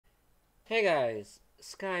Hey guys,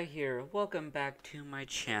 Sky here. Welcome back to my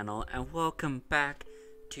channel and welcome back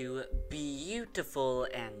to beautiful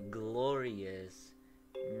and glorious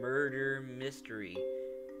Murder Mystery.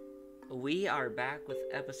 We are back with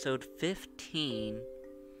episode 15,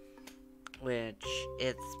 which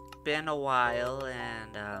it's been a while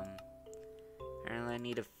and apparently I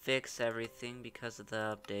need to fix everything because of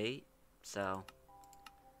the update. So,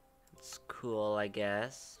 it's cool, I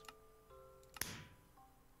guess.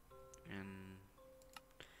 And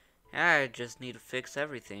yeah, I just need to fix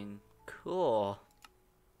everything. Cool.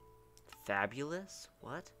 Fabulous?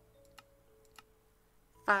 What?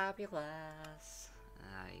 Fabulous.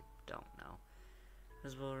 I don't know.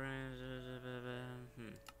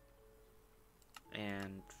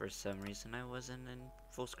 And for some reason I wasn't in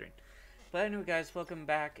full screen. But anyway guys, welcome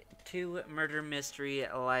back to Murder Mystery.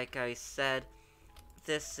 Like I said,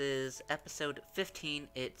 this is episode 15.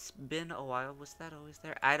 It's been a while. Was that always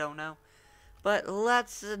there? I don't know. But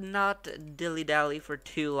let's not dilly-dally for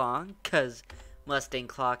too long, because Mustang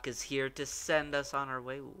Clock is here to send us on our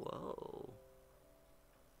way. Whoa.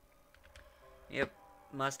 Yep,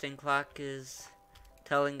 Mustang Clock is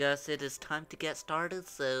telling us it is time to get started,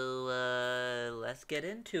 so let's get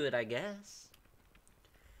into it, I guess.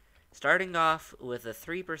 Starting off with a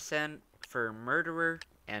 3% for murderer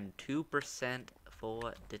and 2%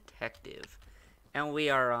 for detective. And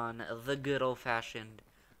we are on the good old-fashioned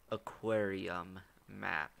aquarium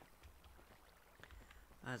map.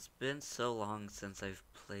 It's been so long since I've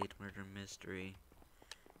played Murder Mystery.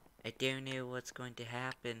 I don't know what's going to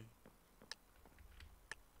happen.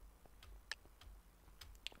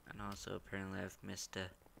 And also, apparently I've missed a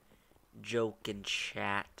joke in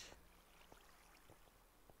chat.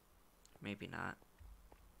 Maybe not.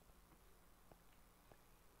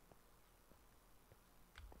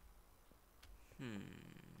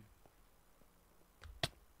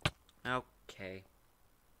 Okay.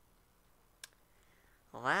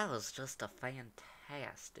 Well, that was just a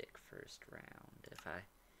fantastic first round, if I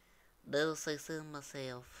do say so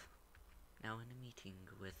myself. Now in a meeting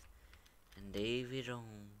with Davy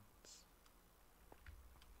Jones.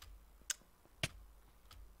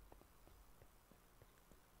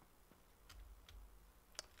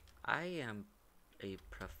 I am a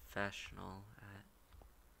professional at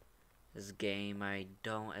this game. I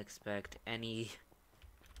don't expect any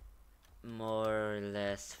more or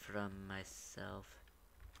less from myself.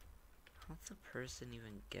 How'd the person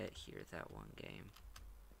even get here that one game?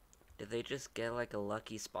 Did they just get like a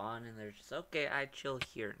lucky spawn and they're just, okay, I chill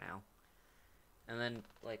here now? And then,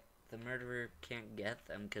 like, the murderer can't get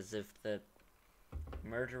them because if the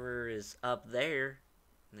murderer is up there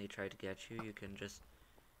and they try to get you, you can just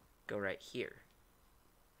go right here.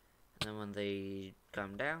 And then when they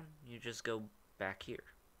come down, you just go back here.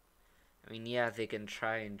 I mean, yeah, they can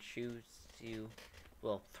try and choose you,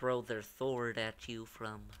 well, throw their sword at you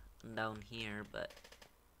from down here, but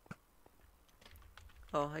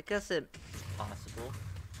oh, I guess it's possible.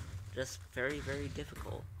 Just very, very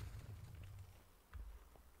difficult.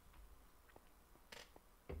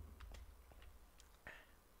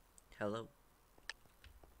 Hello.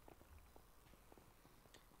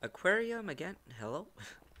 Aquarium again? Hello?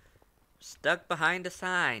 Stuck behind a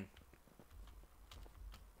sign.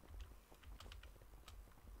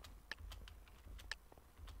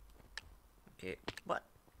 Okay, what?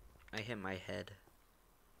 I hit my head.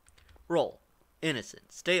 Roll.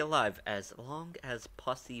 Innocent. Stay alive as long as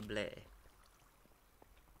possible.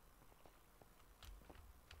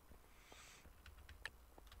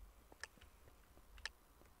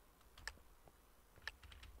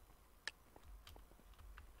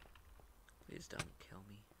 Please don't kill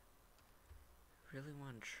me. I really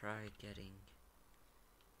want to try getting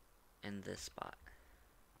in this spot.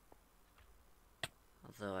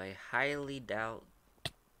 Although I highly doubt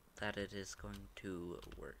that it is going to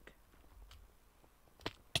work.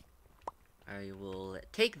 I will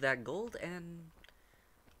take that gold and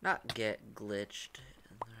not get glitched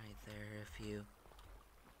right there if you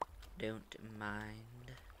don't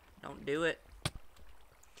mind. Don't do it.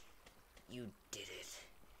 You did it.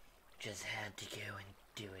 Just had to go and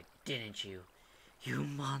do it, didn't you? You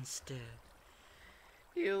monster.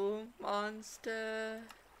 You monster.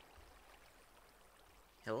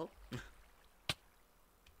 Hello?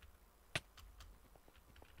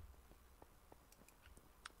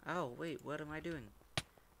 Oh, wait, what am I doing?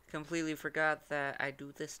 Completely forgot that I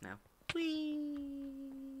do this now. Whee!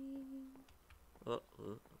 Oh,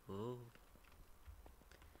 oh, oh.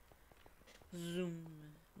 Zoom.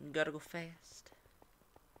 Gotta go fast.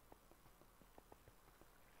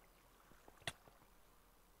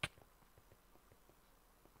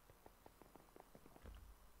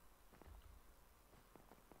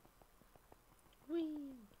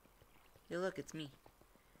 Hey look, it's me.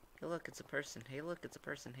 Hey look, it's a person. Hey look, it's a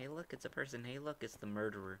person. Hey look, it's a person. Hey look, it's the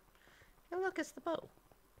murderer. Hey look, it's the bow.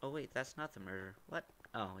 Oh wait, that's not the murderer. What?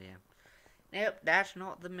 Oh yeah. Nope, that's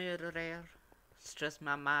not the murderer. It's just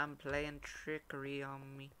my mom playing trickery on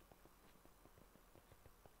me.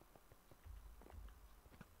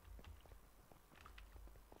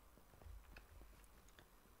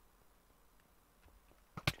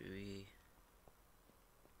 Do we...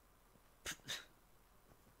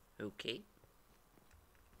 Okay.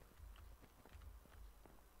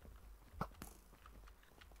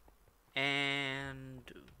 And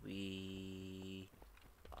we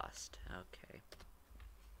lost. Okay.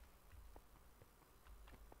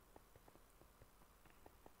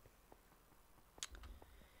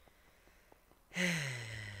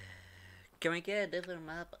 Can we get a different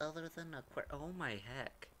map other than oh my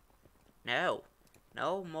heck. No.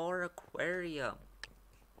 No more aquarium.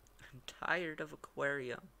 I'm tired of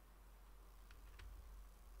aquarium.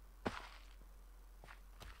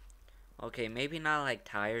 Okay, maybe not like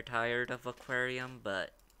tired of aquarium,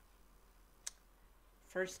 but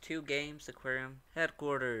first 2 games, aquarium,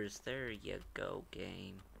 headquarters, there you go,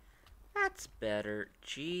 game. That's better.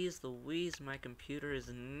 Jeez Louise, my computer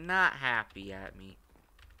is not happy at me.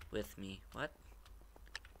 With me. What?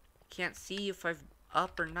 Can't see if I've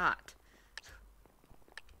up or not.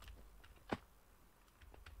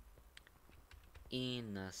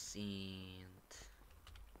 Innocent.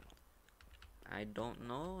 I don't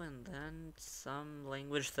know, and then some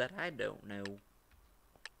language that I don't know.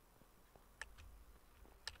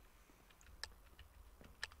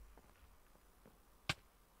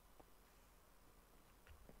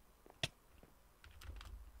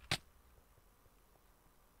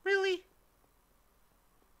 Really?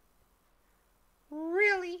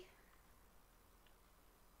 Really?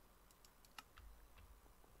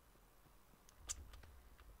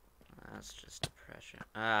 That's just depression.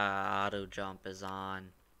 Ah, auto jump is on.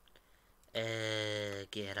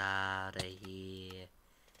 Get out of here.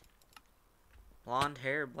 Blonde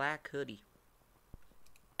hair, black hoodie.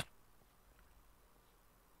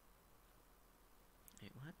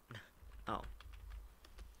 Wait, what? Oh.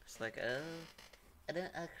 It's like, I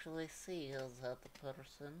didn't actually see his other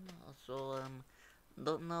person, so,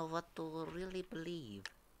 don't know what to really believe.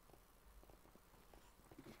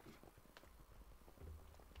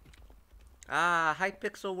 Ah,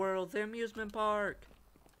 Hypixel World, the amusement park!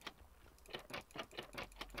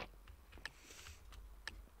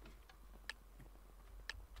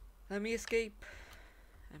 Let me escape.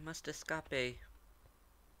 I must escape.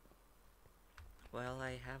 Well,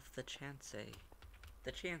 I have the chance.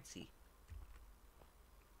 The chancey.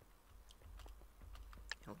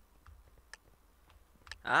 Oh.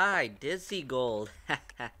 Ah, I did see gold. Ha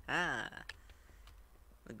ha ha.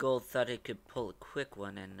 The gold thought it could pull a quick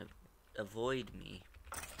one and avoid me.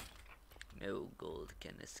 No gold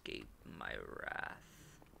can escape my wrath.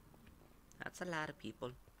 That's a lot of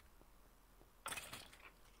people.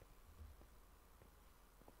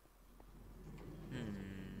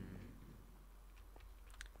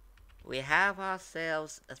 We have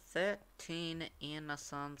ourselves 13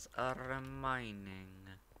 innocents remaining.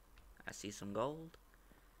 I see some gold,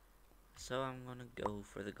 so I'm gonna go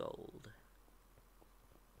for the gold.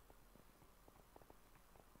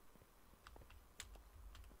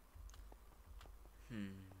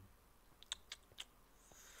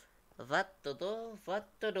 What to do?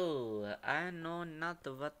 What to do? I know not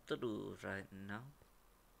what to do right now.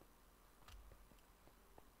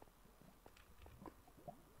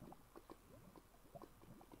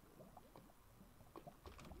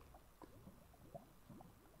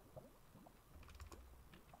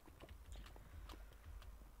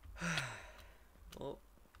 Oh,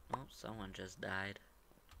 someone just died.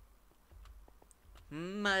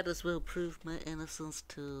 Might as well prove my innocence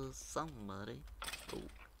to somebody. Oh.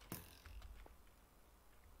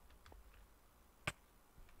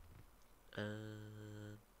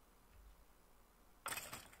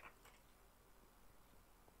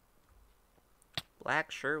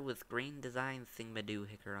 Black shirt with green design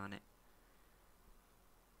thingamadoohicker on it.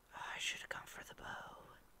 Oh, I should have gone for the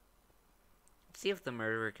bow. Let's see if the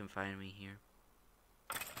murderer can find me here.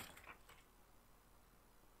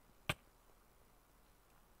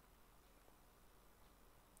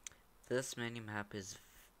 This minimap is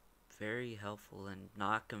very helpful and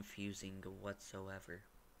not confusing whatsoever.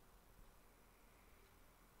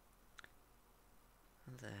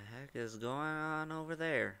 What the heck is going on over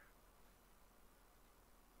there?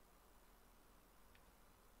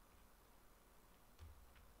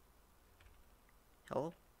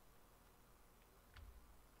 Hello?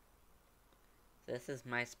 This is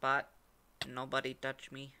my spot. Nobody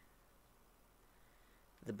touch me.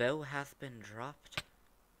 The bow hath been dropped.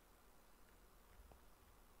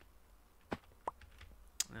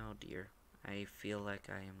 Oh dear. I feel like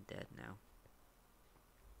I am dead now.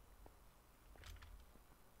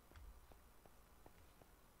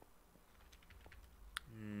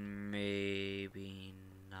 Maybe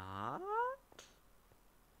not?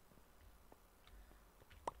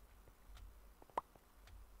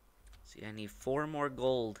 See, I need 4 more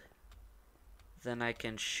gold. Then I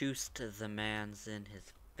can shoot the man's in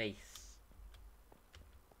his face.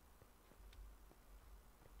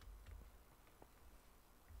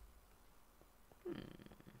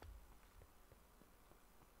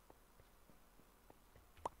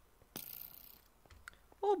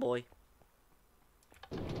 Oh boy.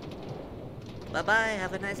 Bye-bye,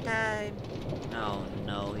 have a nice time. Oh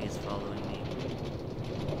no, he's following me.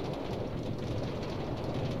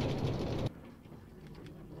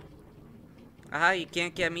 Aha, you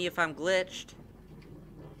can't get me if I'm glitched.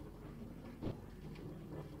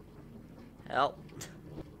 Help.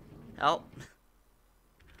 Help.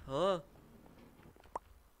 Oh.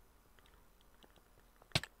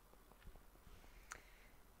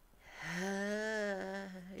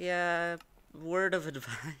 Yeah, word of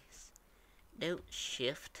advice. Don't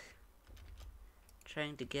shift.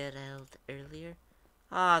 Trying to get out earlier.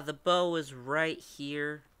 Ah, the bow was right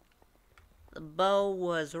here. The bow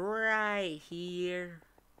was right here.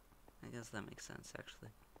 I guess that makes sense, actually.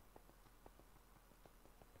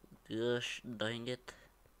 Gosh, dang it.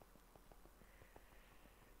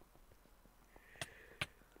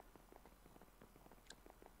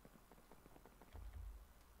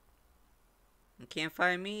 You can't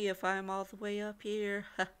find me if I'm all the way up here.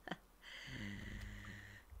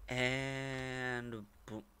 And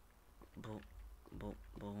boom, boom, boom,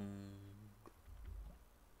 boom.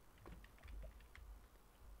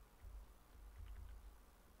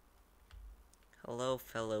 Hello,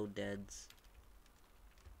 fellow deads.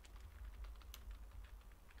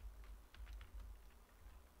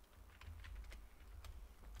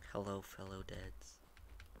 Hello, fellow deads.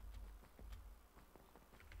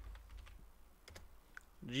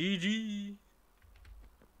 GG.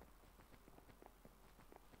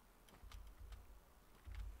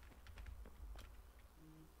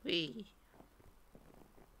 Wee.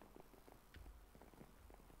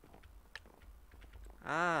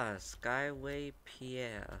 Ah, Skyway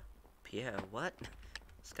Pier. Pier, what?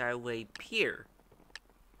 Skyway Pier.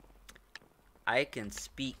 I can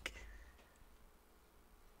speak.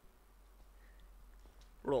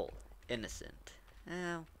 Roll. Innocent.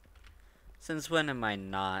 Well, since when am I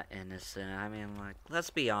not innocent? I mean, like, let's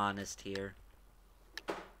be honest here.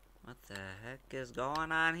 What the heck is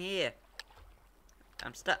going on here?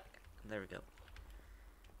 I'm stuck. There we go.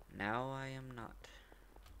 Now I am not.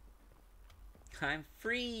 I'm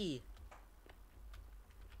free!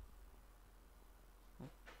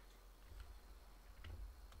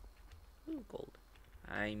 Ooh, gold.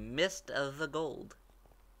 I missed the gold.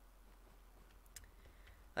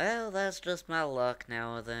 Well, that's just my luck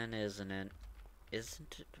now then, isn't it?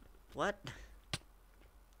 Isn't it? What?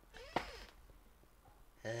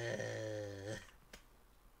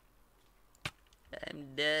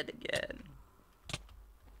 I'm dead again.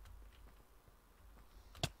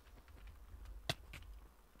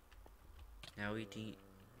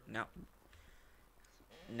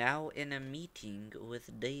 Now in a meeting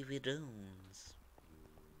with David Jones.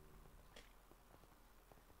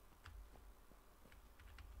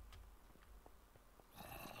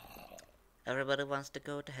 Everybody wants to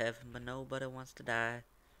go to heaven, but nobody wants to die.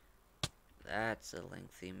 That's a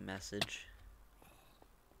lengthy message.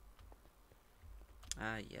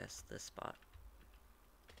 Ah, yes, this spot.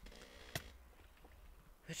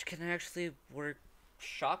 Which can actually work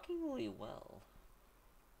shockingly well.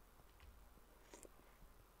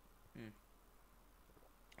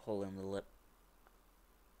 Hole in the lip.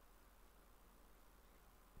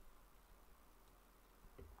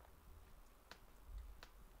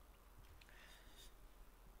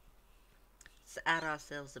 Let's add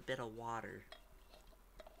ourselves a bit of water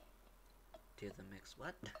to the mix.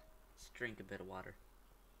 What? Let's drink a bit of water.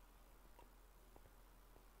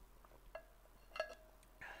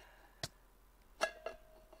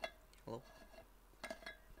 Hello?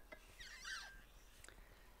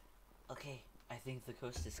 Okay, I think the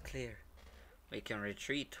coast is clear. We can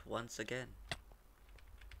retreat once again.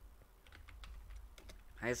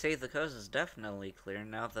 I say the coast is definitely clear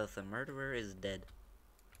now that the murderer is dead.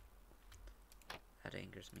 That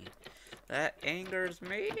angers me. That angers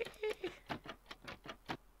me!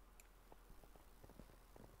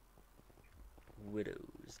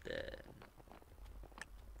 Widow's dead.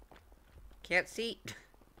 Can't see!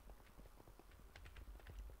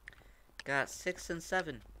 Got 6 and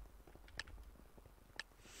 7.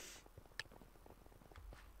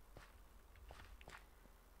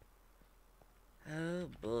 Oh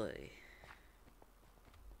boy.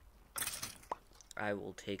 I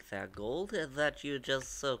will take that gold that you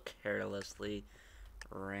just so carelessly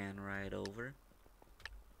ran right over.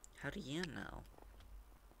 How do you know?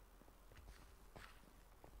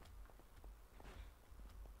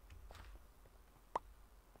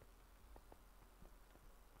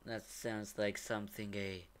 That sounds like something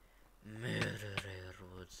a murderer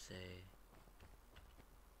would say.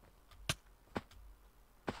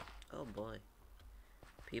 Oh boy.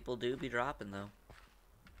 People do be dropping though.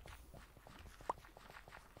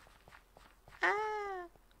 Ah!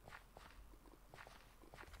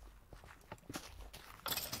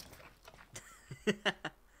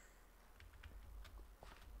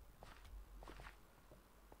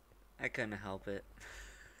 I couldn't help it.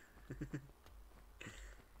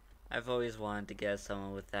 I've always wanted to get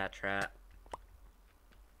someone with that trap.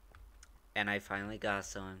 And I finally got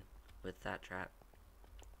someone with that trap.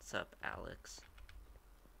 What's up, Alex?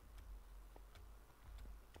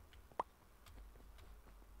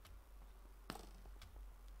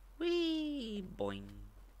 Whee! Boing.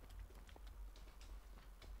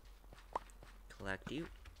 Collect you.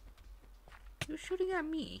 You're shooting at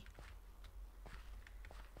me.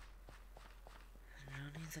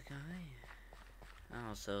 Johnny's the guy.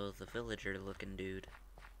 Oh, so the villager looking dude.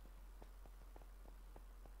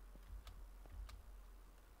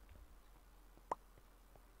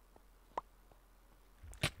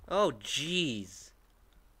 Oh, jeez.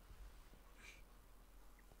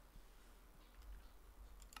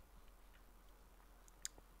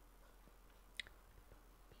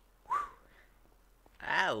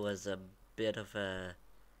 That was a bit of a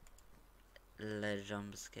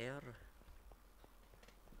jump scare.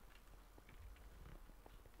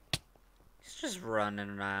 He's just running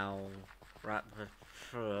around,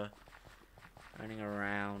 running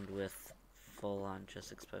around with full on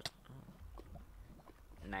just exposed. Oh.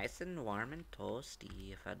 Nice and warm and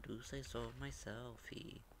toasty, if I do say so myself.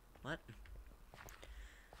 What?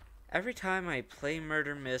 Every time I play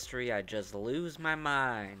Murder Mystery, I just lose my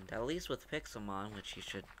mind. At least with Pixelmon, which you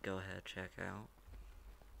should go ahead check out.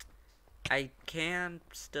 I can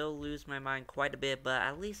still lose my mind quite a bit, but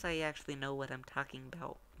at least I actually know what I'm talking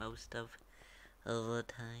about most of the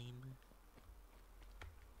time.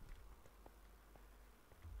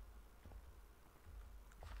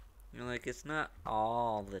 You know, like, it's not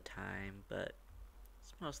all the time, but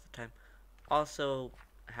it's most of the time. Also,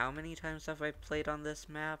 how many times have I played on this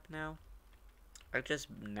map now? I just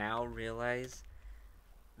now realize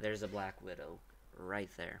there's a Black Widow right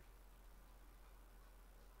there.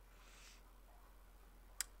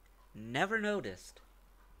 Never noticed.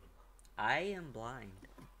 I am blind.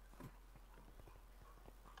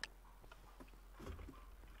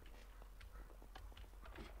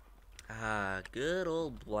 Ah, good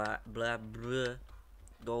old blah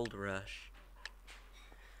gold rush.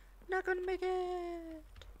 Not gonna make it.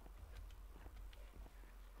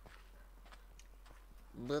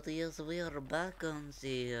 But yes, we are back on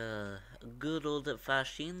the good old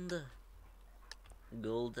fashioned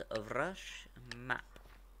gold rush map.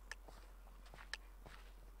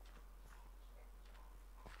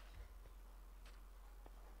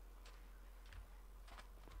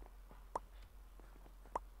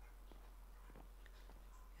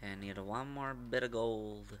 I need one more bit of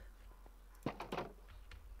gold.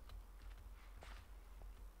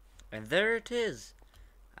 And there it is.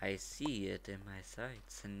 I see it in my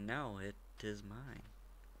sights, and now it is mine.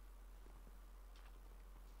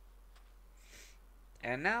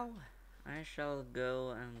 And now, I shall go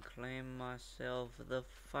and claim myself the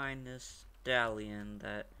finest stallion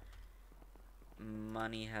that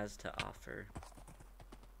money has to offer.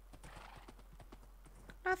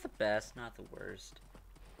 Not the best, not the worst.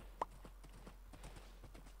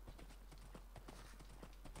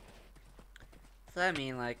 So I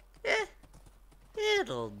mean, like,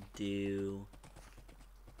 it'll do.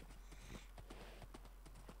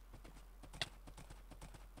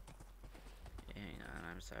 Hang on,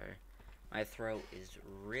 I'm sorry. My throat is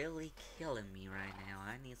really killing me right now.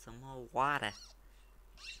 I need some more water.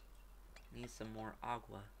 Need some more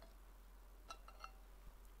agua.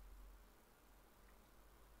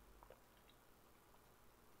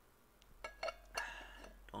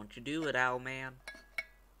 Don't you do it, Owlman.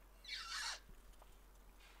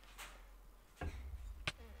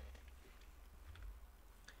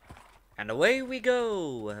 And away we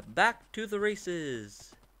go! Back to the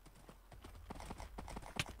races!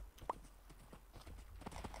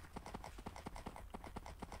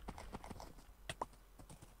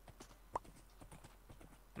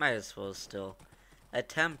 Might as well still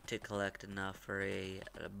attempt to collect enough for a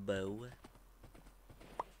bow.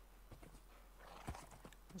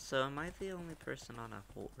 So, am I the only person on a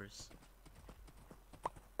horse?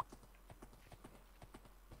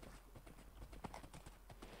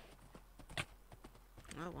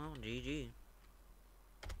 Oh, well, GG.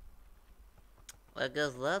 I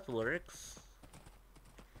guess that works.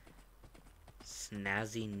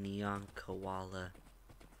 Snazzy Neon Koala.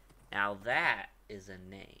 Now that is a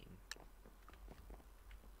name.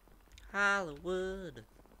 Hollywood.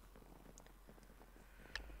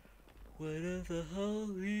 What is the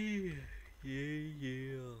holy?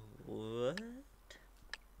 Yeah. What?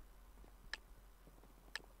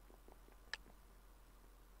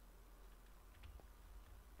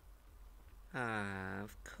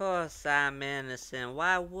 Of course I'm innocent.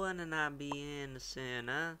 Why wouldn't I be innocent,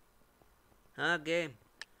 huh? Huh, game?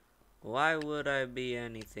 Why would I be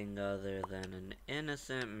anything other than an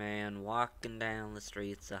innocent man walking down the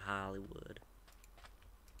streets of Hollywood?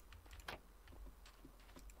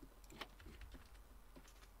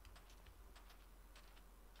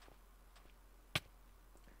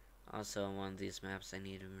 Also, on one of these maps, I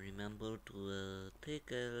need to remember to take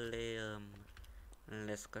a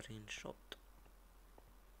screenshot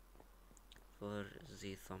for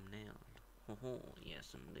the thumbnail. Oh,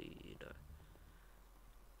 yes, indeed.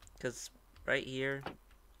 Because right here,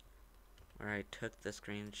 where I took the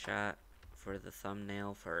screenshot for the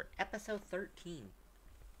thumbnail for episode 13.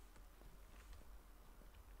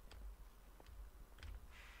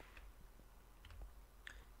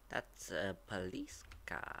 That's a police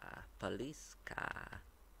car. Police car.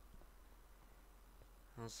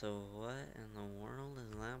 Also, what in the world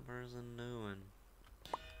is that person doing?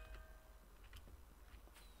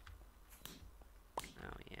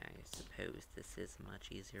 Oh yeah, I suppose this is a much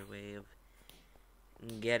easier way of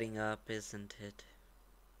getting up, isn't it?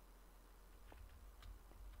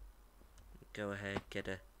 Go ahead, get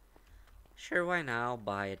a... Sure, why not? I'll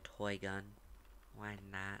buy a toy gun. Why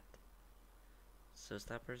not? So is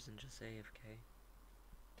that person just AFK?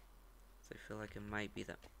 So I feel like it might be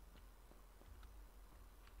that...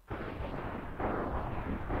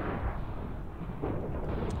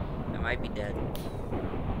 I might be dead.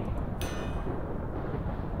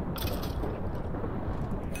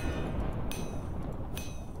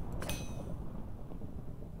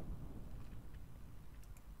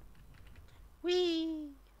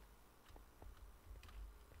 Whee!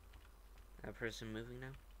 That person moving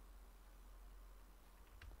now?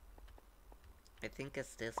 I think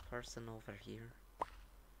it's this person over here.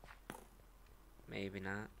 Maybe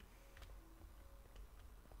not.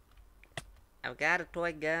 I've got a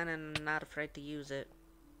toy gun and I'm not afraid to use it.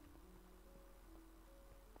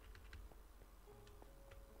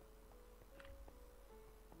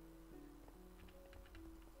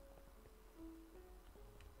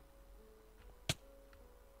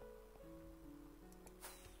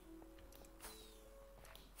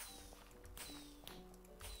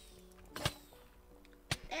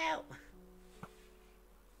 Ow!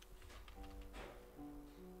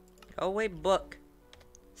 Oh wait, book.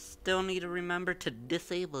 Still need to remember to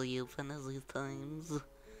disable you for these times.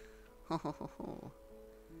 Boy,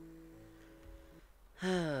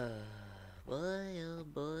 oh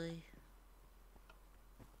boy.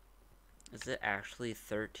 Is it actually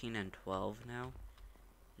 13 and 12 now?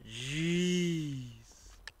 Jeez.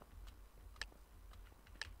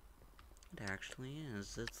 It actually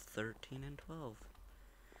is. It's 13 and 12.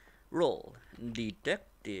 Roll.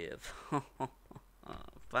 Detective.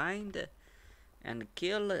 Find and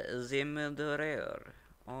kill the murderer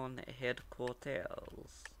on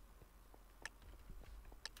headquarters.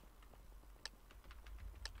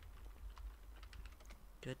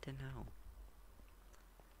 Good to know.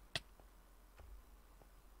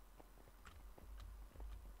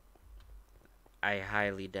 I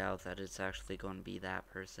highly doubt that it's actually going to be that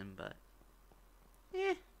person, but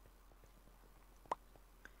eh.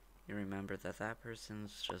 You remember that that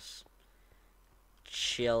person's just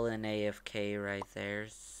chilling AFK right there,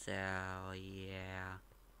 so yeah.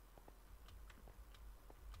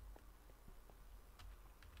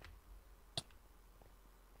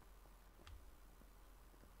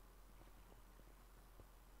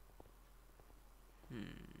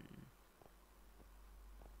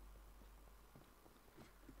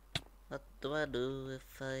 What do I do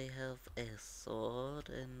if I have a sword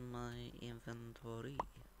in my inventory?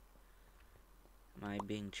 Am I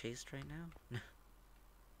being chased right now?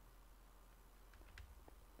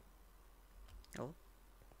 Hello?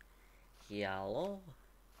 Hello?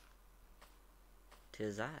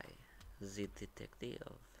 'Tis I, the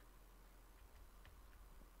detective.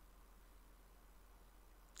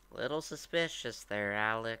 Little suspicious there,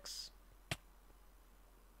 Alex.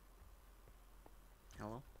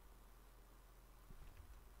 Hello?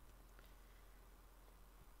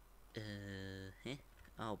 Huh?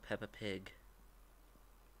 Oh, Peppa Pig.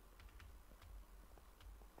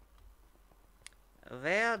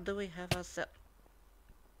 Where do we have ourselves?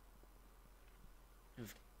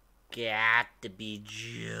 You've got to be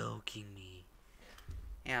joking me.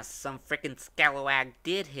 Yeah, some freaking scalawag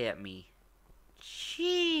did hit me.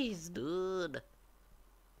 Jeez, dude.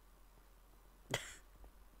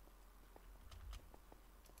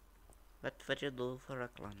 What would you do for a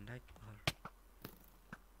Klondike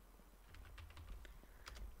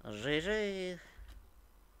bar? Ray.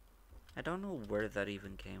 I don't know where that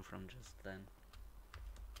even came from just then.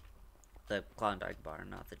 The Klondike bar,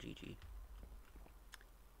 not the GG.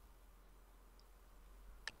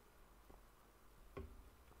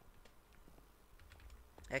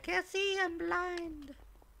 I can't see, I'm blind.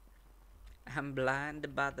 I'm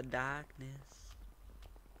blinded by the darkness.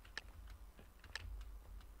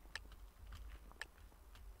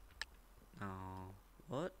 Oh,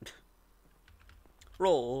 what?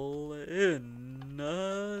 Roll in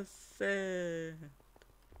the sand.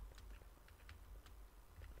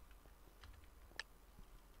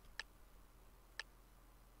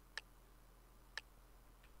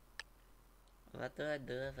 What do I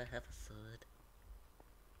do if I have a sword?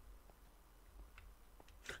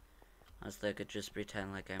 Honestly, I could just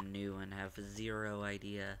pretend like I'm new and have zero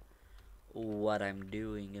idea what I'm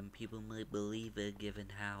doing, and people might believe it given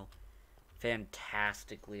how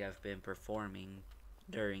fantastically I've been performing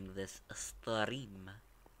during this stream.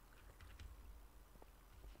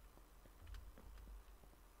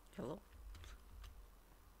 Hello?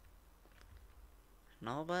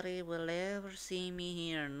 Nobody will ever see me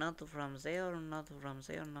here, not from there, not from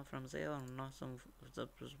there, not from there, not from...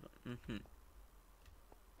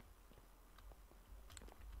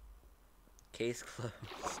 Case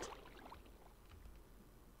closed.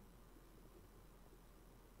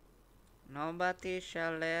 Nobody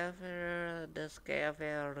shall ever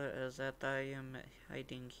discover that I am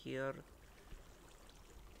hiding here.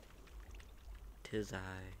 'Tis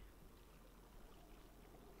I.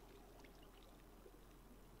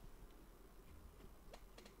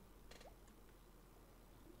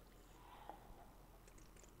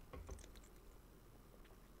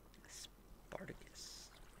 Spartacus.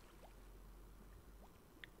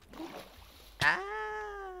 Ah!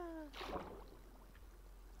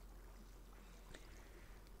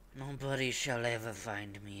 Nobody shall ever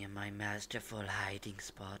find me in my masterful hiding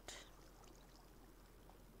spot.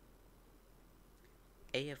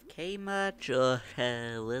 AFK much, or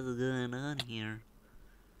what's going on here?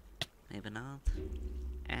 Maybe not.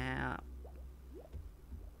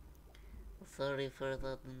 Sorry for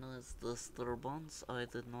that noise disturbance. I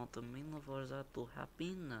did not mean for that to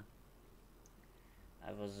happen.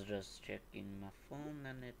 I was just checking my phone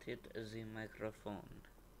and it hit the microphone.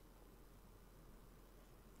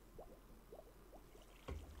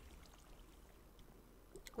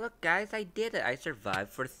 Look guys, I did it. I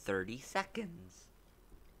survived for 30 seconds.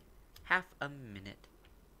 Half a minute.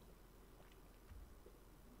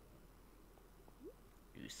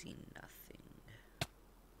 You see nothing.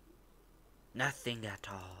 Nothing at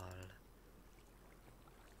all.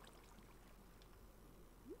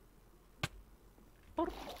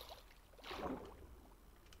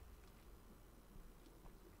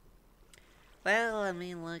 Well, I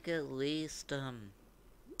mean, like, at least, the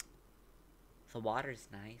water's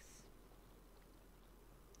nice.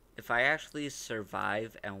 If I actually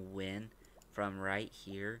survive and win from right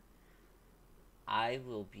here, I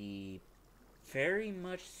will be very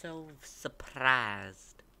much so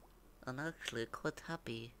surprised. And actually quite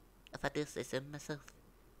happy, if I do say so myself.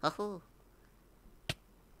 Oh.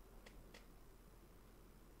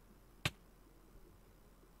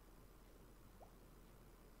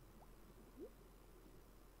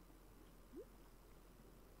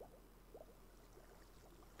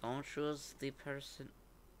 Don't choose the person.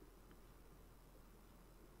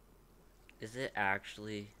 Is it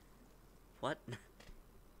actually... What?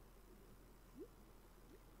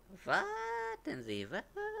 What in the world?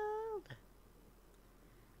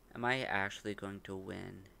 Am I actually going to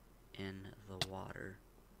win in the water?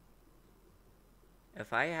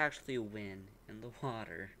 If I actually win in the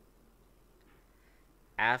water,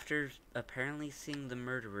 after apparently seeing the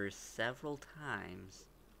murderers several times,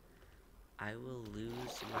 I will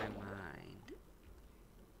lose my mind.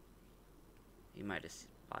 He might have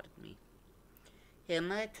spotted me. He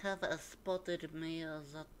might have spotted me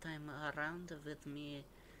that time around with me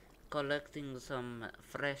collecting some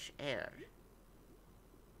fresh air.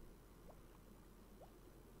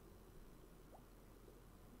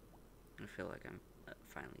 I feel like I'm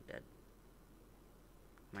finally dead.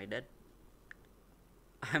 Am I dead?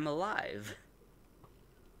 I'm alive!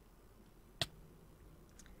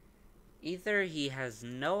 Either he has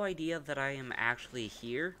no idea that I am actually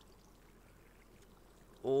here,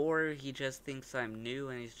 or he just thinks I'm new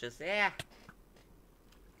and he's just,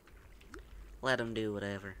 let him do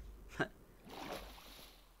whatever.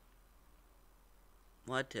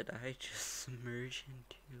 What did I just submerge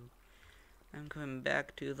into? I'm going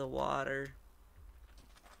back to the water.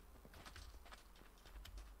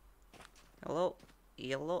 Hello?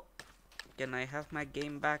 Hello? Can I have my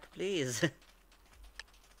game back, please?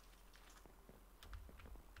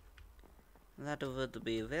 That would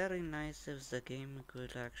be very nice if the game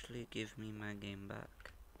could actually give me my game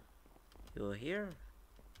back. You hear?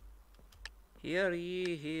 Hear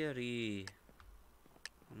ye, hear ye.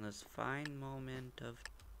 On this fine moment of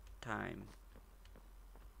time.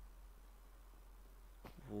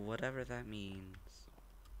 Whatever that means.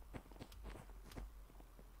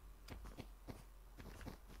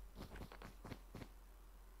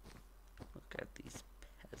 Look at these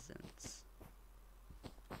peasants.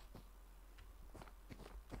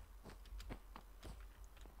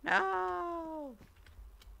 No!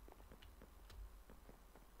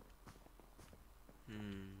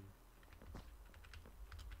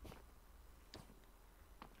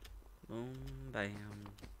 Boom, bam.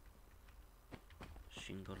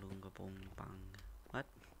 Shingalunga boom bang. What?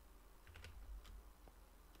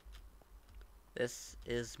 This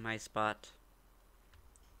is my spot.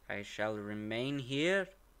 I shall remain here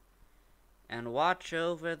and watch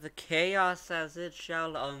over the chaos as it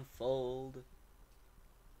shall unfold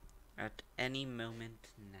at any moment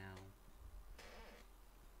now.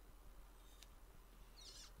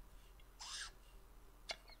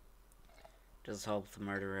 Just hope the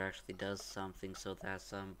murderer actually does something so that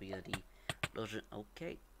somebody doesn't.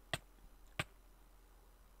 Okay.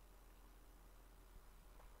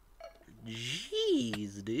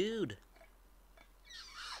 Jeez, dude.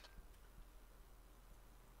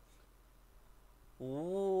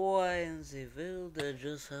 What in the world that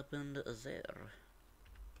just happened there?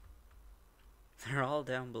 They're all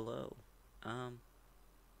down below. Do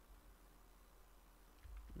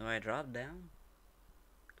I drop down?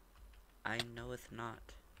 I knoweth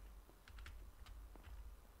not.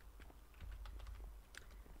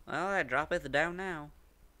 Well, I droppeth down now.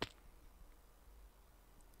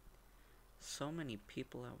 So many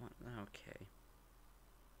people at once. Okay.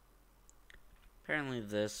 Apparently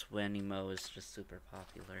this Wenimo is just super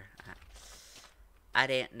popular. I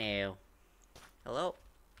didn't know. Hello?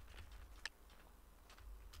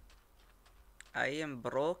 I am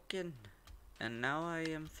broken, and now I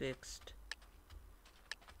am fixed.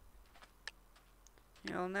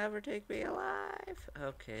 You'll never take me alive.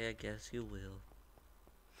 Okay, I guess you will.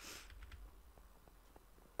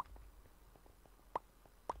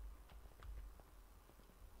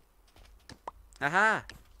 Aha!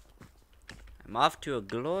 I'm off to a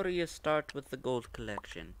glorious start with the gold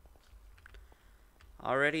collection.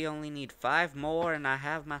 Already only need 5 more and I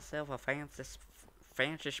have myself a fancy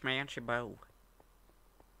schmancy bow.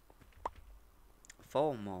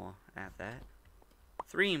 4 more at that.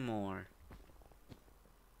 3 more.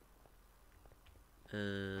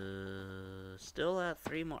 Still at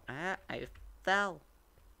 3 more. Ah, I fell.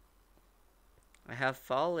 I have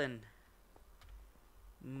fallen.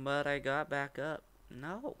 But I got back up.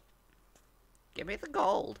 No. Give me the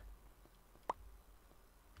gold.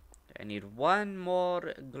 I need 1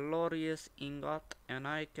 more glorious ingot and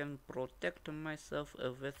I can protect myself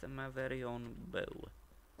with my very own bow.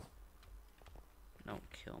 Don't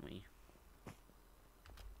kill me.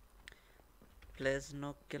 Please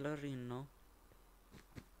no killerino.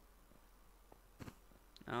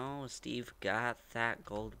 Oh, Steve got that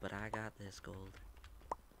gold, but I got this gold.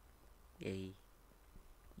 Yay.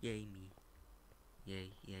 Yay me.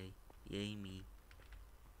 Yay, yay, yay me.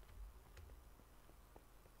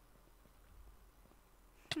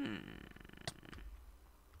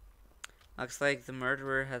 Looks like the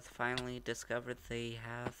murderer has finally discovered they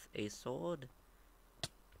have a sword.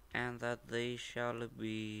 And that they shall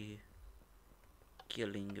be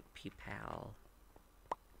killing people.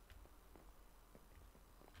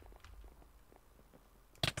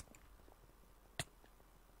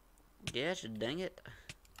 Gosh dang it.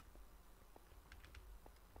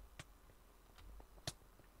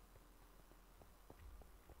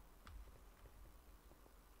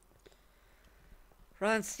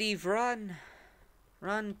 Run, Steve, run!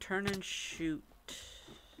 Run, turn, and shoot.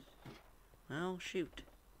 Well, shoot.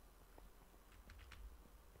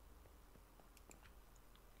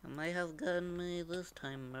 You may have gotten me this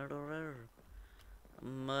time, murderer.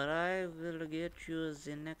 But I will get you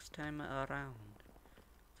the next time around.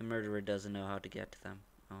 The murderer doesn't know how to get to them.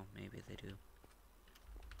 Oh, maybe they do.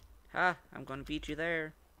 Ha! I'm gonna beat you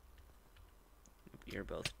there. You're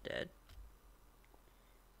both dead.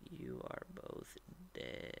 You are both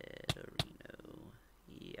dead, Reno.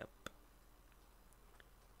 Yep.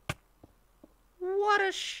 What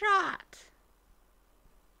a shot!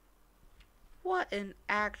 What an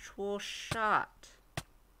actual shot!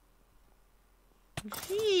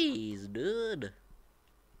 Jeez, dude.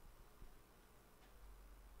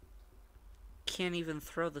 Can't even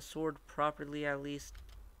throw the sword properly, at least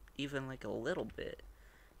even like a little bit.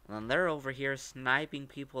 And they're over here sniping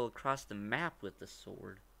people across the map with the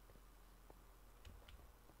sword.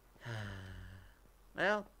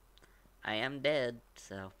 Well, I am dead,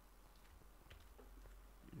 so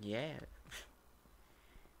yeah.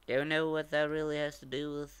 Don't know what that really has to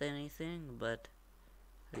do with anything, but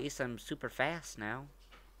at least I'm super fast now.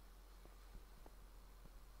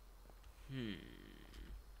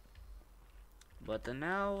 But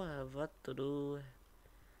now, what to do?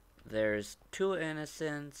 There's two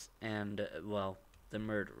innocents and, well, the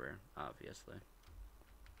murderer, obviously.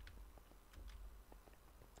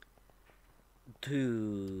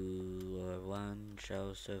 2 or 1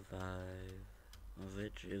 shall survive.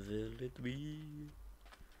 Which will it be?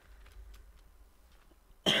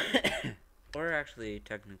 Or actually,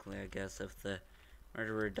 technically, I guess, if the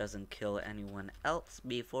murderer doesn't kill anyone else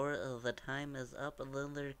before the time is up,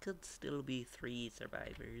 then there could still be 3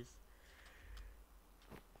 survivors.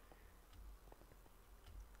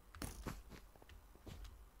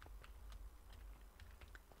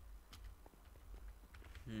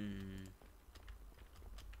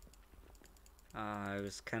 I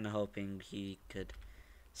was kind of hoping he could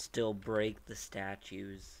still break the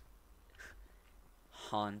statues,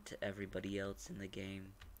 haunt everybody else in the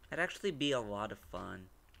game. That'd actually be a lot of fun.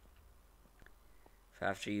 If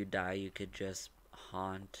after you die, you could just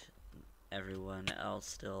haunt everyone else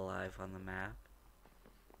still alive on the map.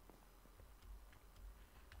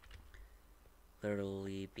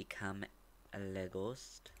 Literally become a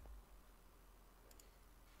Legost.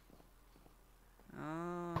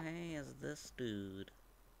 Oh, hey, is this dude?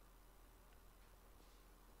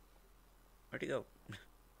 Where'd he go?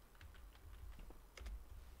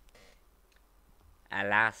 I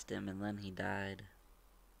lost him and then he died.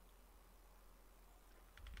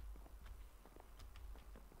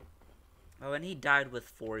 Oh, and he died with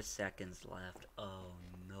 4 seconds left. Oh,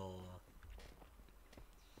 no.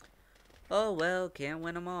 Oh, well, can't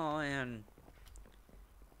win them all, and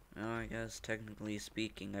well, I guess technically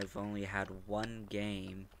speaking, I've only had 1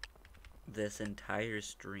 game this entire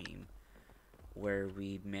stream where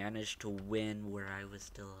we managed to win where I was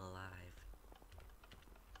still alive.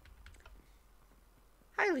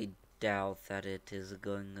 Highly doubt that it is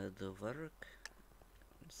going to work,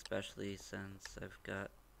 especially since I've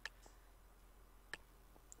got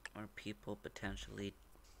more people potentially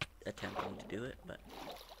attempting to do it, but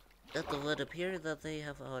it would appear that they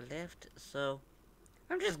have all left, so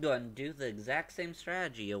I'm just going to do the exact same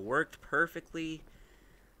strategy. It worked perfectly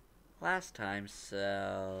last time,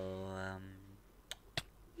 so,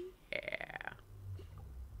 yeah.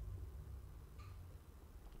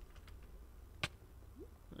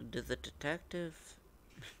 Did the detective...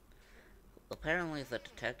 Apparently the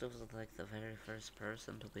detective was like the very first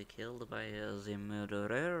person to be killed by the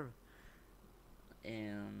murderer.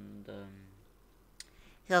 And,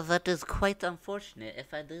 yeah, that is quite unfortunate,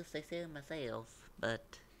 if I do say so myself.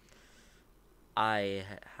 But I,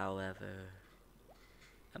 however,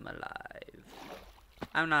 am alive.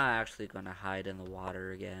 I'm not actually going to hide in the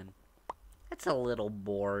water again. It's a little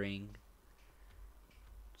boring.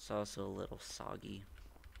 It's also a little soggy.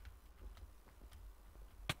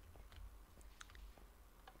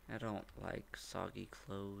 I don't like soggy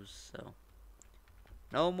clothes, so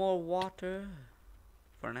no more water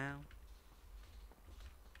for now.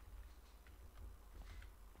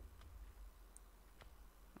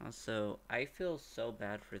 Also, I feel so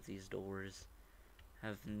bad for these doors. I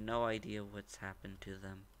have no idea what's happened to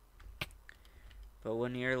them. But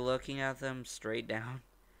when you're looking at them straight down,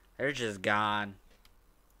 they're just gone.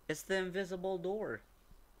 It's the invisible door.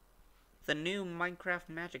 The new Minecraft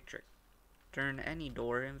magic trick. Turn any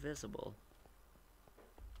door invisible.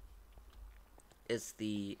 It's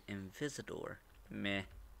the Invisidor. Meh.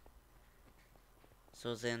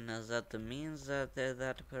 So then that means that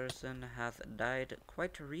that person hath died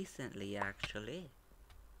quite recently, actually.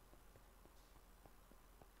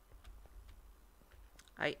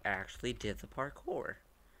 I actually did the parkour.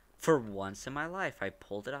 For once in my life, I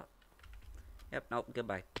pulled it up. Yep, nope,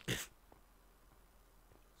 goodbye.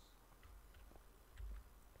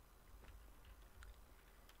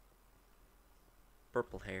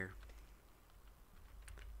 Purple hair.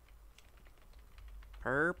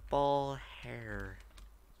 Purple hair.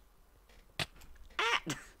 Ah!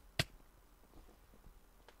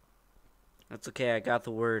 That's okay, I got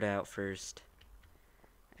the word out first.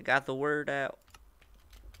 I got the word out.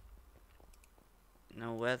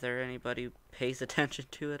 Now, whether anybody pays attention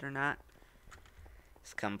to it or not,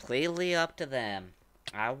 it's completely up to them.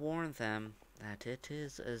 I warned them that it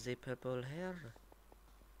is the purple hair.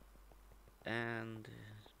 And,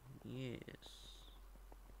 yes.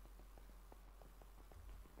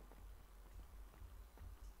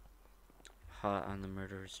 Hot on the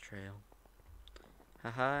murderer's trail.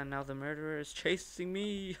 Haha, now the murderer is chasing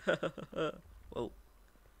me. Whoa.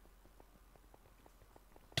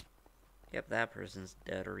 Yep, that person's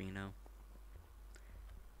dead, Reno.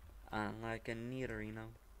 Unlike a Nidorino.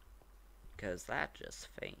 Because that just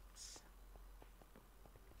faints.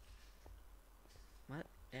 What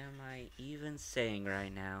am I even saying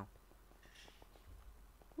right now?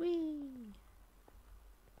 Whee!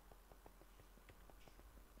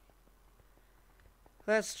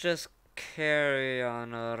 Let's just carry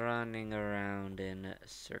on running around in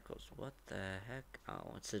circles. What the heck?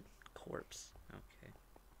 Oh, it's a corpse. Okay.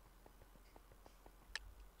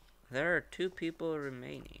 There are 2 people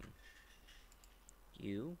remaining.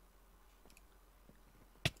 You.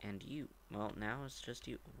 And you. Well, now it's just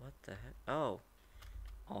you. What the heck? Oh.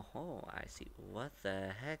 Oh, I see. What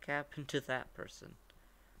the heck happened to that person?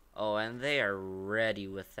 Oh, and they are ready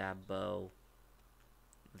with that bow.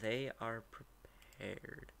 They are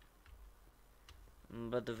prepared.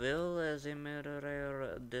 But will the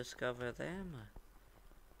murderer discover them?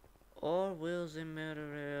 Or will the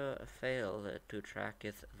murderer fail to track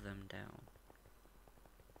them down?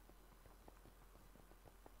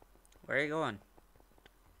 Where are you going?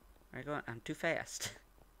 Where are you going? I'm too fast.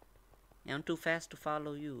 I'm too fast to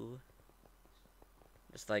follow you.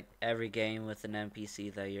 Just like every game with an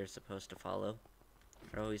NPC that you're supposed to follow.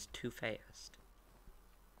 They're always too fast.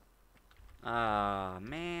 Ah,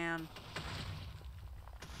 man.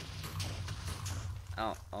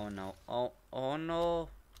 Oh no. Oh no.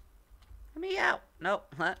 Let me out. No,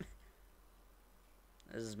 let me.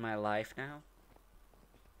 This is my life now.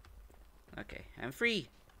 Okay, I'm free.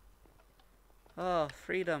 Oh,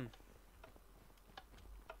 freedom.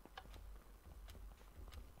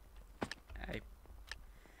 I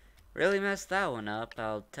really messed that one up,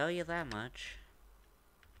 I'll tell you that much.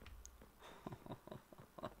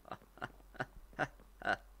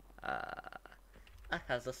 I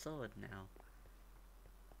has a sword now.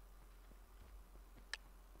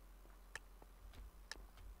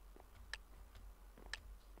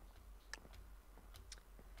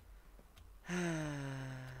 I've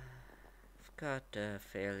got a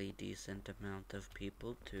fairly decent amount of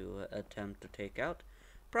people to attempt to take out.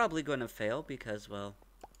 Probably gonna fail because, well,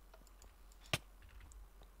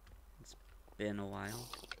 it's been a while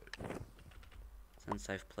since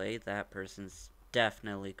I've played. That person's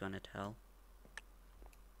definitely gonna tell.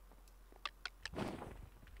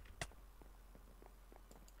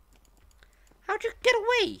 How'd you get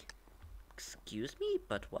away? Excuse me,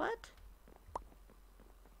 but what?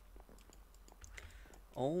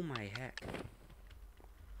 Oh my heck.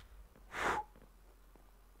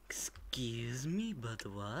 Excuse me, but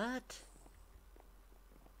what?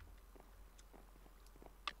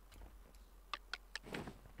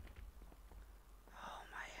 Oh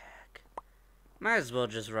my heck. Might as well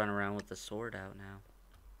just run around with the sword out now.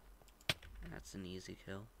 That's an easy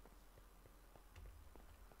kill.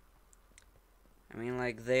 I mean,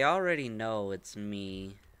 like, they already know it's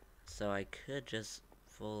me, so I could just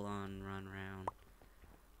full on run around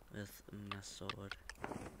with my sword.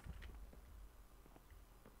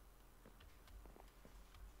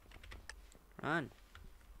 Run,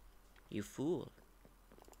 you fool.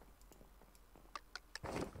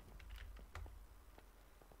 Oh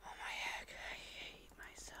my heck, I hate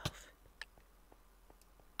myself.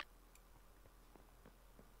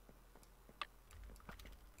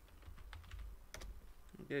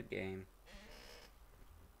 Good game.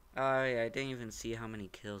 Oh yeah, I didn't even see how many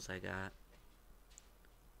kills I got.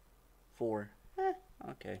 4.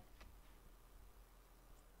 Okay.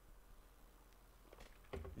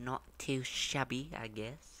 Not too shabby, I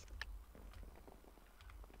guess.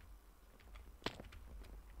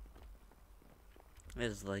 It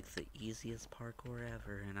is like the easiest parkour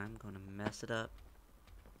ever, and I'm gonna mess it up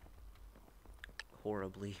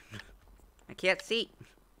horribly. I can't see.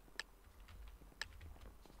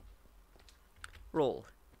 Roll.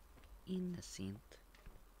 Innocent.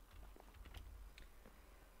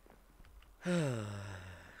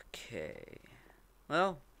 Okay.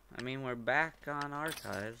 Well, I mean, we're back on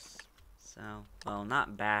archives, So, well,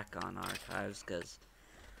 not back on archives, because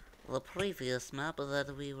the previous map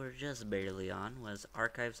that we were just barely on was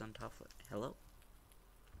archives on top of... Hello?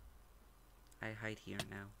 I hide here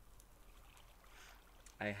now.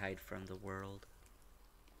 I hide from the world.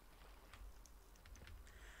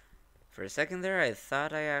 For a second there, I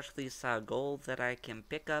thought I actually saw gold that I can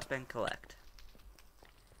pick up and collect.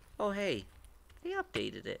 Oh, hey. They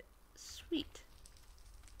updated it. Sweet.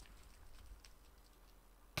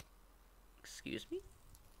 Excuse me?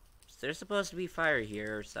 Is there supposed to be fire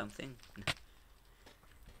here or something?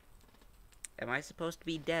 Am I supposed to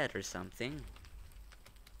be dead or something?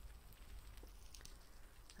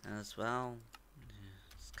 As well,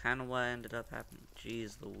 it's kind of what ended up happening.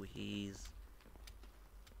 Jeez Louise.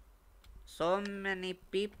 So many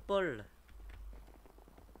people.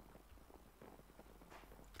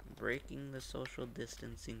 Breaking the social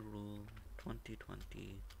distancing rule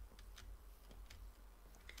 2020.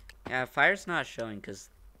 Yeah, fire's not showing because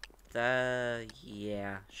fire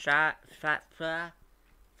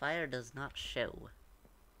does not show.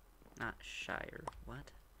 Not Shire.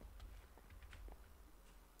 What?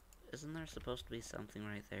 Isn't there supposed to be something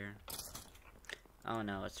right there? Oh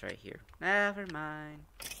no, it's right here. Never mind.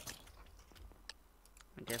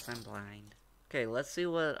 I guess I'm blind. Okay, let's see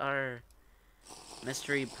what our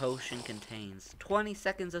mystery potion contains. 20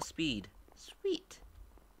 seconds of speed. Sweet.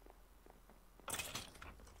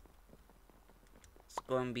 It's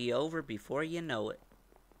going to be over before you know it.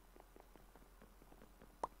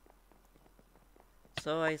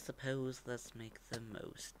 So I suppose let's make the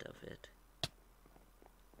most of it.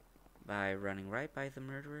 By running right by the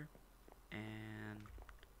murderer. And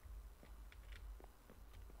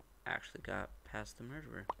actually got past the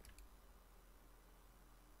murderer.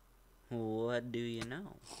 What do you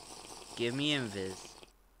know? Give me invis.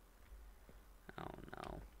 Oh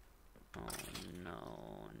no. Oh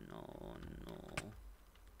no, no, no.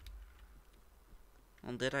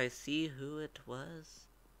 Well, did I see who it was?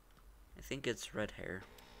 I think it's red hair.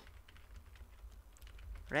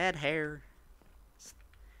 Red hair.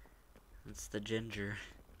 It's the ginger.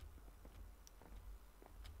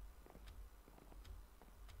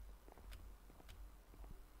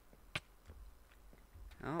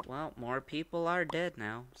 Oh, well, more people are dead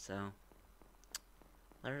now, so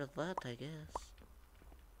there's that, I guess.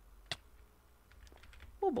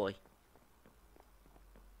 Oh boy.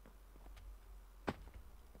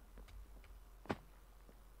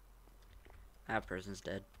 That person's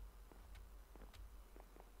dead.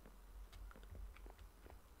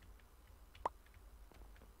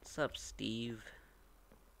 What's up, Steve?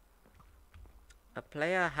 A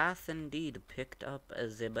player hath indeed picked up a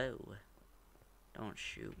bow. Don't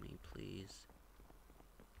shoot me, please.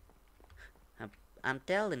 I'm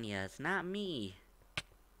telling you, it's not me.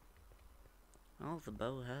 Oh, the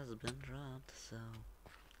bow has been dropped, so...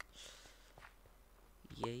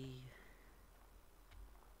 Yay.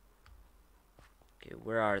 Okay,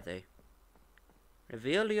 where are they?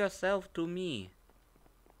 Reveal yourself to me.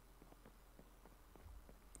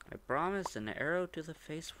 I promise an arrow to the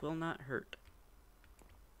face will not hurt.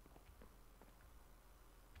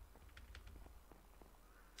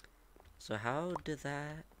 So how did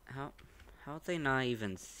that... How'd they not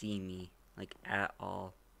even see me? Like, at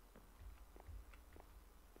all?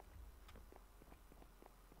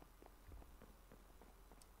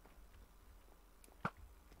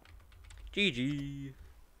 GG.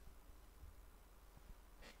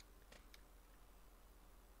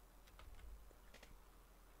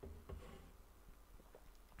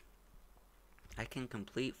 I can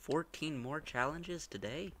complete 14 more challenges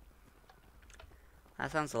today?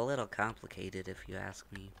 That sounds a little complicated if you ask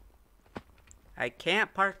me. I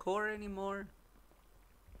can't parkour anymore.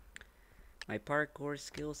 My parkour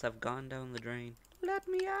skills have gone down the drain. Let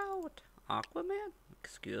me out. Aquaman?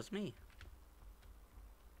 Excuse me.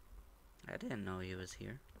 I didn't know he was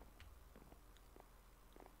here.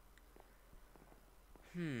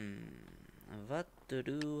 What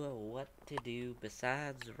to do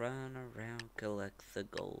besides run around, collect the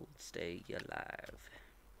gold, stay alive.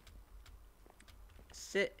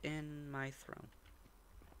 Sit in my throne.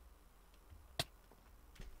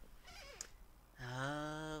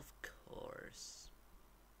 Of course.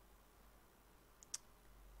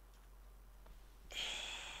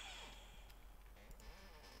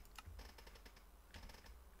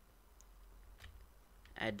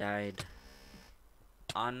 I died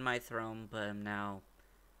on my throne, but I'm now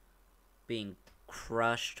being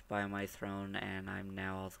crushed by my throne, and I'm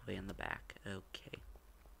now all the way in the back. Okay.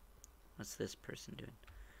 What's this person doing?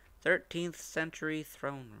 13th century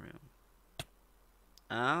throne room.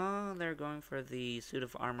 Oh, they're going for the suit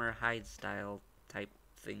of armor hide style type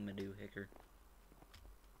thingamadoohicker.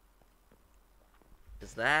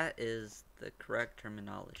 Because that is the correct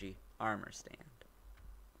terminology. Armor stand.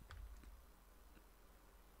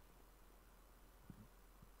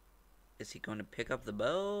 Is he going to pick up the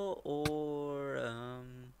bow, or,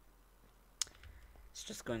 it's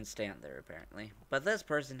just going to stand there, apparently. But this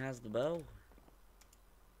person has the bow.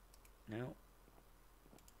 No.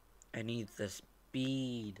 I need the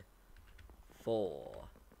speed. 4.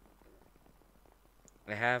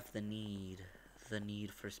 I have the need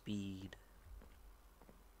for speed.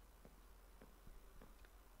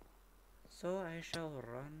 So I shall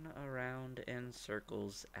run around in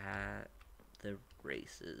circles at the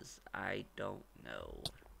races. I don't know.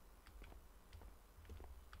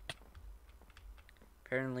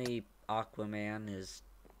 Apparently Aquaman is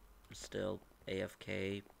still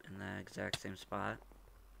AFK in the exact same spot.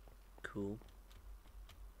 Cool.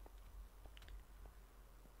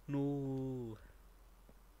 No.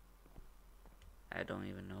 I don't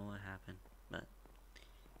even know what happened, but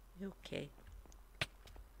okay.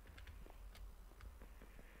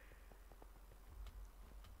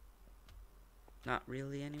 Not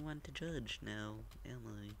really anyone to judge now, am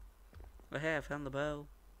I? Oh hey, I found the bow.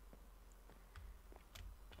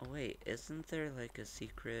 Oh wait, isn't there like a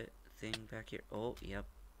secret thing back here? Oh, yep.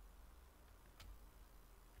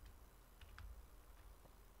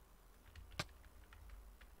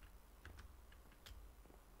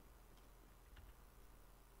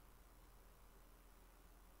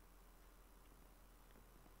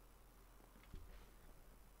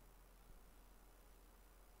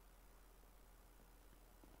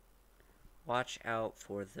 Watch out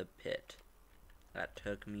for the pit. That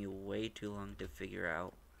took me way too long to figure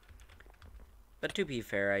out. But to be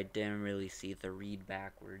fair, I didn't really see the read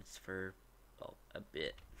backwards for, well, a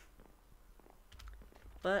bit.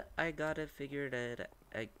 But I got it figured it.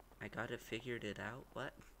 I got it figured it out.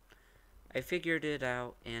 What? I figured it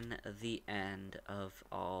out in the end of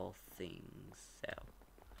all things. So,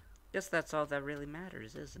 guess that's all that really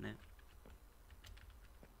matters, isn't it?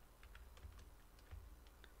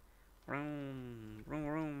 Vroom, vroom,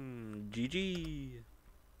 vroom, GG.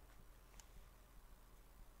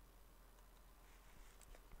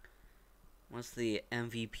 What's the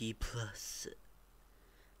MVP plus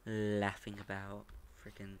laughing about?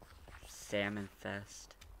 Freaking Salmon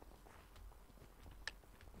Fest.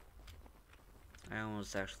 I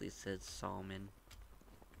almost actually said salmon.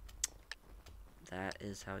 That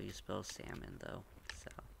is how you spell salmon, though.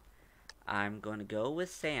 So, I'm going to go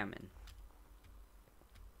with salmon.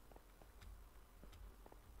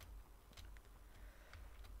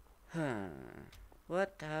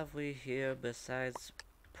 What have we here besides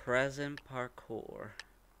present parkour?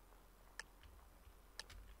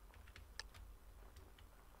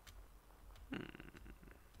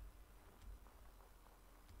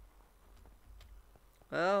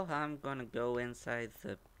 Well, I'm gonna go inside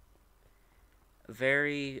the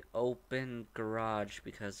very open garage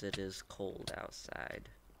because it is cold outside.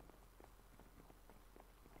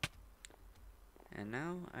 And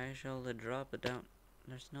now I shall drop it down.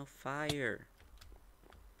 There's no fire.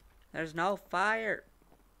 There's no fire!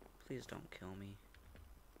 Please don't kill me.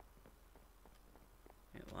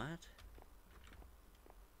 Wait, what?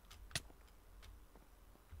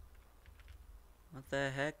 What the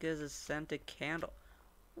heck is a scented candle?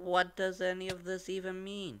 What does any of this even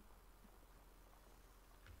mean?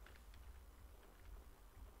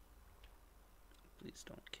 Please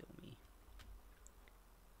don't kill me.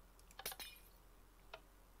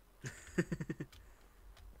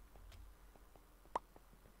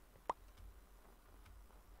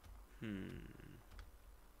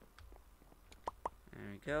 There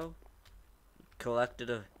we go.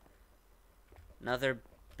 Collected another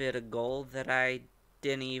bit of gold that I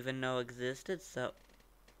didn't even know existed, so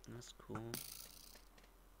that's cool.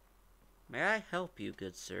 May I help you,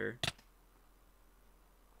 good sir?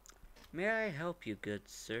 May I help you, good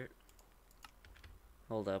sir?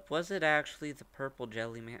 Hold up, was it actually the purple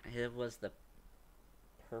jelly man? It was the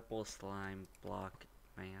purple slime block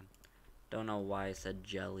man. Don't know why I said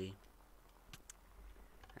jelly.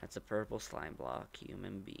 That's a purple slime block,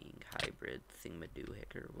 human being, hybrid,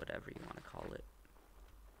 thingamadoohicker, whatever you want to call it.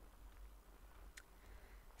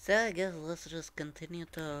 So I guess let's just continue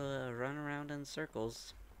to run around in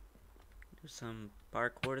circles. Do some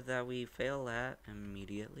parkour that we fail at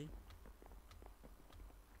immediately.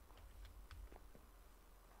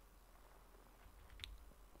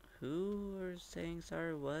 Who are saying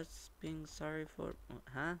sorry? What's being sorry for?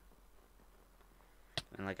 Huh?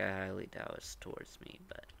 And like, I highly doubt it's towards me,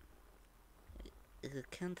 but I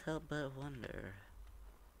can't help but wonder,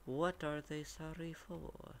 what are they sorry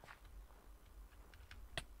for?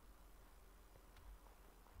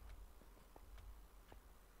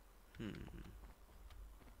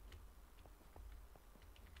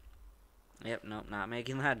 Yep, nope, not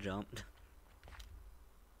making that jump.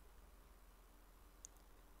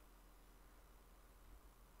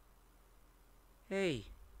 Hey,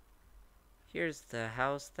 here's the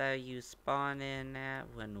house that you spawn in at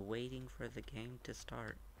when waiting for the game to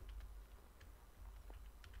start.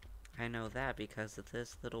 I know that because of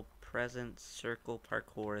this little present circle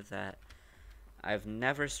parkour that I've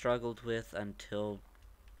never struggled with until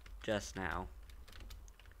just now,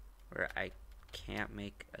 where I can't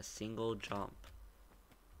make a single jump.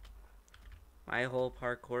 My whole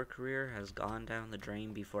parkour career has gone down the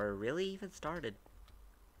drain before it really even started.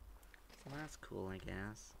 So that's cool, I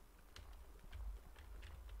guess.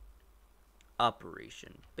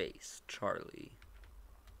 Operation Base Charlie.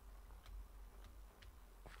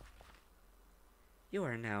 You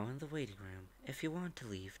are now in the waiting room. If you want to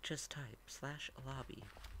leave, just type /lobby.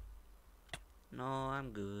 No,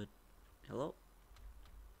 I'm good. Hello?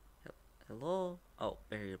 Hello? Oh,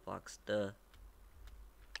 barrier blocks, duh.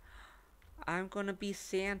 I'm gonna be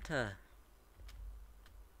Santa.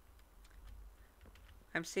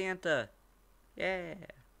 I'm Santa. Yeah.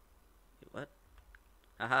 Wait, what?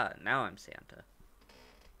 Aha, now I'm Santa.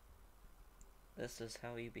 This is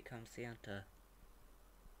how you become Santa.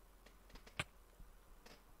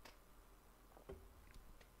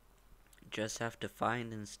 Just have to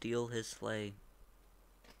find and steal his sleigh.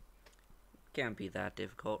 Can't be that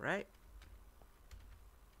difficult, right?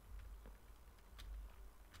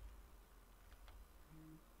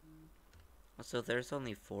 So there's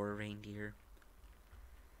only 4 reindeer.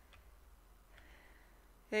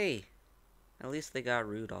 Hey, at least they got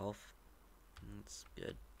Rudolph. That's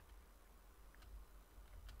good.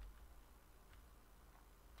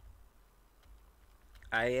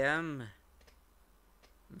 I am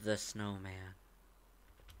the snowman.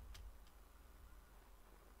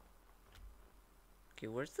 Okay,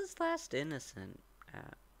 where's this last innocent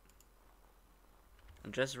at?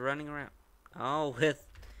 I'm just running around. Oh, with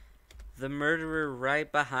the murderer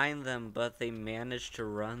right behind them, but they managed to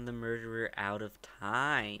run the murderer out of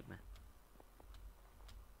time.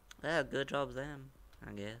 Yeah, good job them,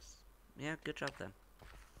 I guess. Yeah, good job them.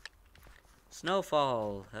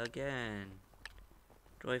 Snowfall again.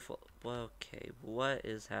 Joyful. Okay, what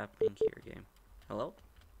is happening here, game? Hello?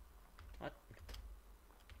 What?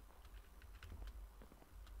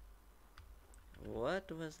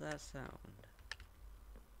 What was that sound?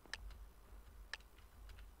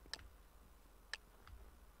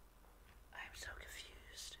 I'm so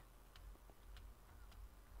confused.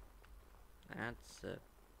 That's a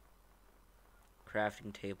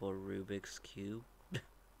crafting table Rubik's Cube.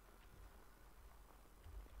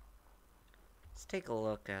 Let's take a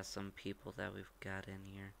look at some people that we've got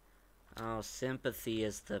in here. Oh, Sympathy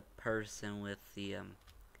is the person with the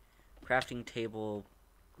crafting table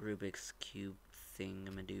Rubik's Cube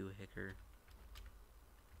thingamadoohicker.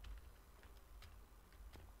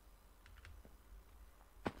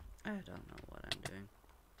 I don't know what I'm doing.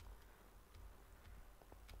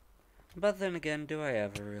 But then again, do I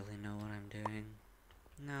ever really know what I'm doing?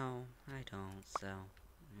 No, I don't, so...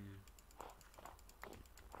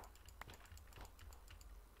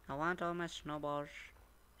 I want all my snowballs.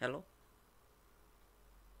 Hello?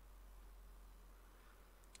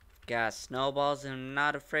 Got snowballs and I'm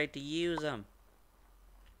not afraid to use them.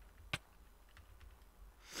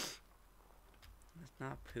 It's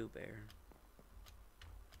not Pooh Bear.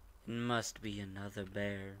 It must be another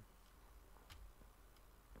bear.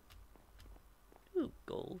 Ooh,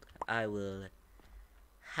 gold. I will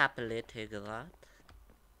happily take a lot.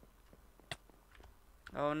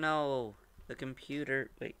 Oh no! The computer...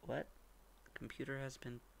 Wait, what? The computer has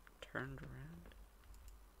been turned around?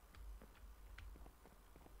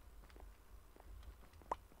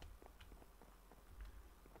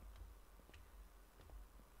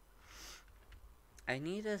 I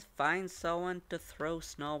need to find someone to throw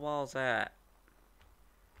snowballs at.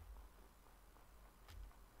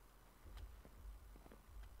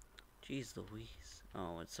 Jeez Louise.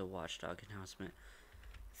 Oh, it's a Watchdog announcement.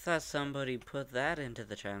 Thought somebody put that into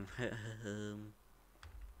the channel.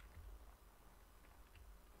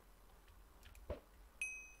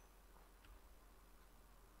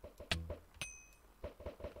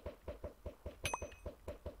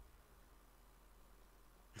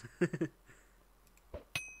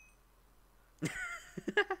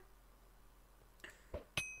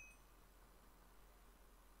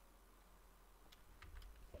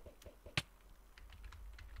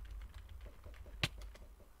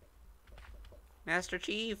 Master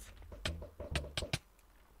Chief!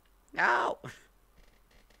 No!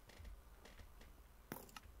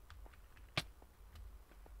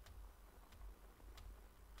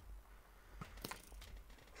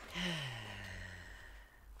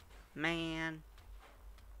 Man.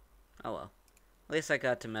 Oh well. At least I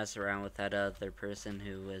got to mess around with that other person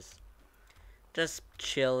who was just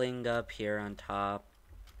chilling up here on top.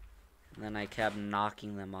 And then I kept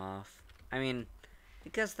knocking them off. I mean, I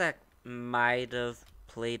guess that might have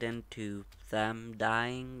played into them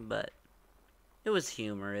dying, but it was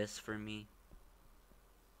humorous for me.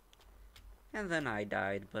 And then I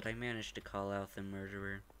died, but I managed to call out the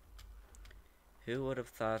murderer. Who would have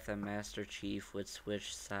thought that Master Chief would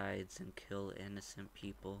switch sides and kill innocent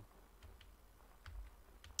people?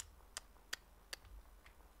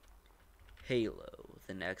 Halo,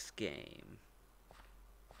 the next game.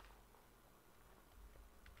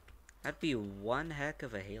 That'd be one heck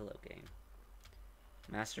of a Halo game.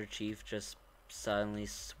 Master Chief just suddenly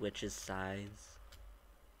switches sides.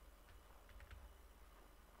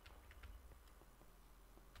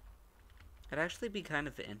 It'd actually be kind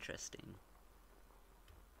of interesting.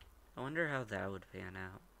 I wonder how that would pan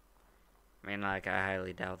out. I mean, like, I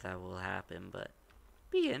highly doubt that will happen, but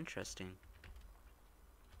be interesting.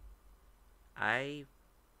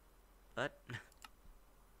 What?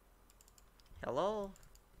 Hello?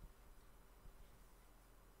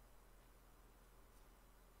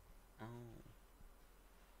 Oh.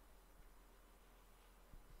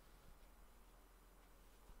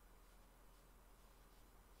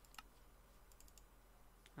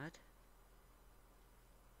 What?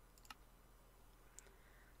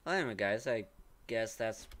 Well, anyway, guys, I guess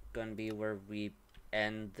that's gonna be where we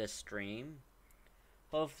end the stream.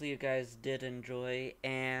 Hopefully you guys did enjoy,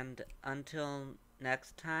 and until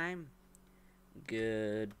next time,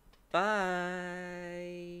 goodbye.